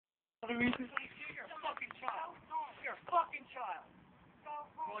Louise. You're a fucking child. You're a fucking child.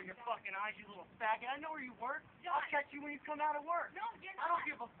 Roll your fucking eyes, you little faggot. I know where you work. I'll catch you when you come out of work. No, you're I not. don't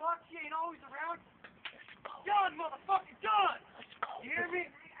give a fuck. She ain't always around. Done, motherfucker, done. You hear me?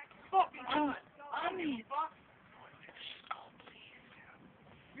 Fucking done. I don't give a fuck.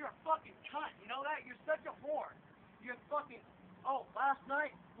 You're a fucking cunt. You know that? You're such a whore. You're fucking... Oh, last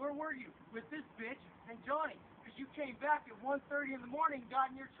night, where were you? With this bitch and Johnny. Because you came back at 1:30 in the morning and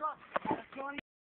got in your truck. Johnny